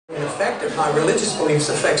Effective. My religious beliefs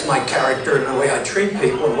affects my character and the way I treat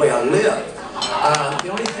people and the way I live. The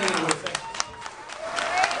only thing that would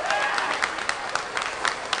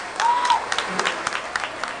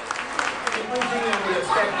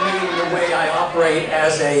affect me in the way I operate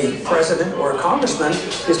as a president or a congressman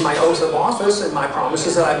is my oath of office and my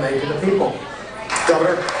promises that I've made to the people.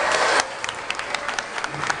 Governor.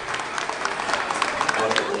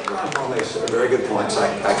 Very good points.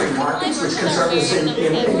 I think markets, which conservatives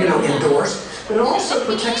endorse, but it also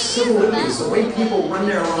protects civil liberties, the way people run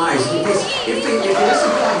their lives. Because if it isn't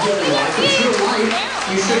about giving life, it's your life.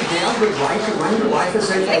 You should have the right to run your life as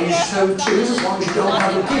you so choose, as long as you don't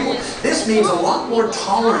harm the people. This means a lot more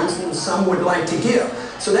tolerance than some would like to give.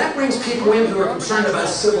 So that brings people in who are concerned about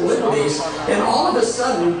civil liberties, and all of a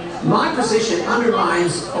sudden, my position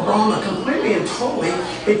undermines Obama completely and totally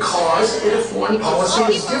because the foreign policy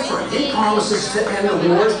is different. He promises to end the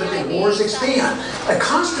wars, but the wars expand. A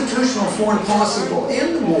constitutional foreign policy will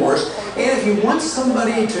end the wars, and if you want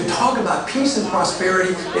somebody to talk about peace and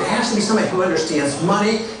prosperity, it has to be somebody who understands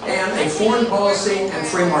money and a foreign policy and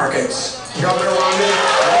free markets. Governor Romney.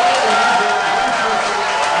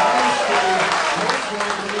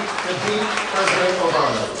 President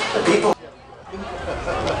Obama. The people.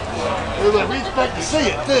 We expect to see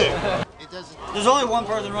it too. There's only one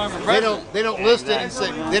person running for president. They don't list it and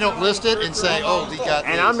say oh, he got.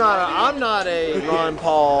 And I'm not a Ron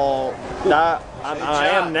Paul. I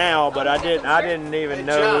am now, but I didn't even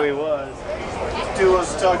know who he was. This dude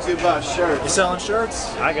wants to talk to you about shirts. You selling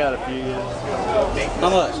shirts? I got a few. Yeah. How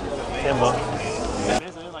much? $10.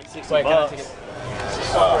 Like $60.